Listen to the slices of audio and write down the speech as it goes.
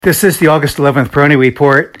This is the August 11th Peroni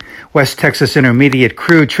Report. West Texas Intermediate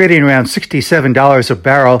crude trading around $67 a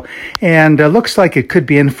barrel, and looks like it could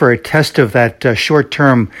be in for a test of that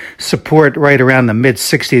short-term support right around the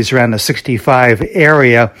mid-60s, around the 65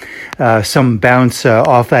 area. Some bounce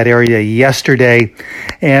off that area yesterday.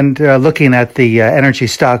 And looking at the energy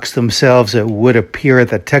stocks themselves, it would appear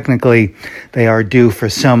that technically they are due for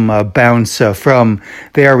some bounce from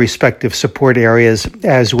their respective support areas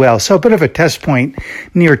as well. So a bit of a test point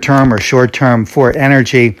near term or short term for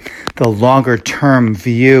energy. The longer term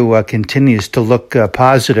view continues to look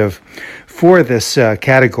positive for this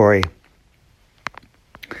category.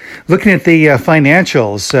 Looking at the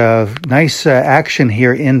financials, nice action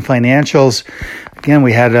here in financials. Again,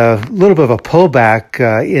 we had a little bit of a pullback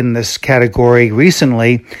in this category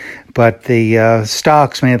recently, but the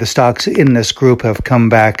stocks, many of the stocks in this group have come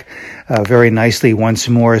back very nicely once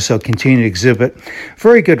more, so continue to exhibit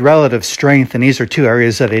very good relative strength. And these are two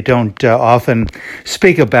areas that I don't often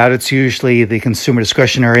speak about. It's usually the consumer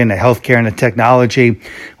discretionary and the healthcare and the technology,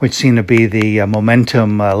 which seem to be the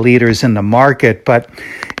momentum leaders in the market. But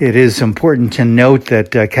it is important to note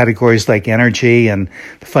that categories like energy and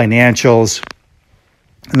the financials,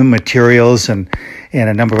 the materials, and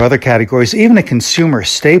a number of other categories, even the consumer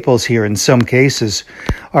staples here in some cases,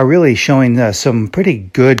 are really showing some pretty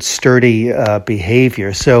good, sturdy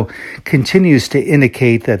behavior. So continues to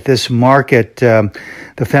indicate that this market,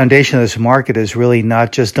 the foundation of this market is really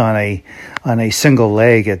not just on a single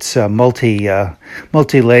leg. It's multi-leg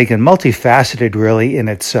and multifaceted really in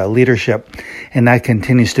its leadership. And that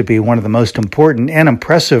continues to be one of the most important and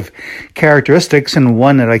impressive characteristics, and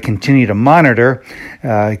one that I continue to monitor.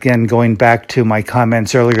 Again, going back to my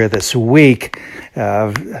comments earlier this week,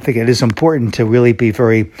 I think it is important to really be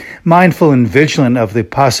very mindful and vigilant of the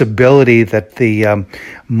possibility that the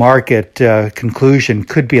market conclusion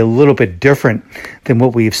could be a little bit different than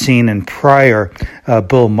what we've seen in prior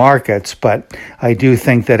bull markets. But I do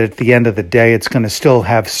think that at the end of the day, it's going to still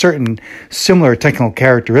have certain similar technical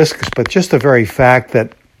characteristics, but just the very fact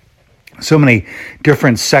that so many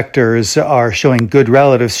different sectors are showing good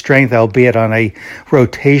relative strength, albeit on a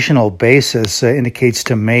rotational basis, indicates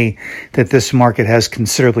to me that this market has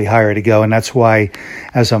considerably higher to go. And that's why,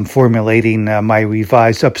 as I'm formulating my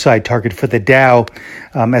revised upside target for the Dow,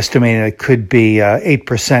 I'm estimating it could be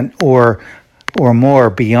 8% or more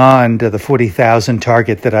beyond the 40,000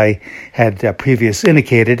 target that I had previously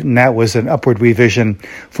indicated, and that was an upward revision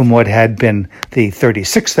from what had been the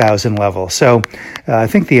 36,000 level. So I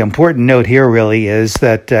think the important note here really is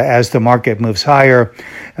that as the market moves higher,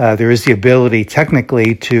 there is the ability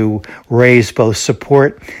technically to raise both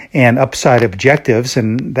support and upside objectives,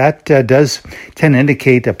 and that does tend to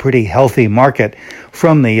indicate a pretty healthy market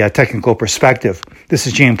from the technical perspective. This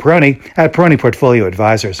is Gene Peroni at Peroni Portfolio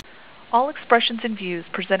Advisors. All expressions and views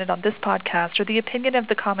presented on this podcast are the opinion of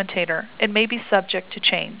the commentator and may be subject to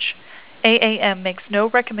change. AAM makes no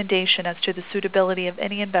recommendation as to the suitability of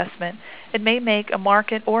any investment. It may make a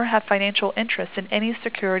market or have financial interest in any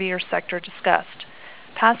security or sector discussed.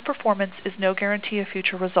 Past performance is no guarantee of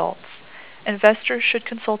future results. Investors should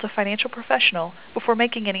consult a financial professional before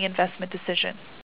making any investment decision.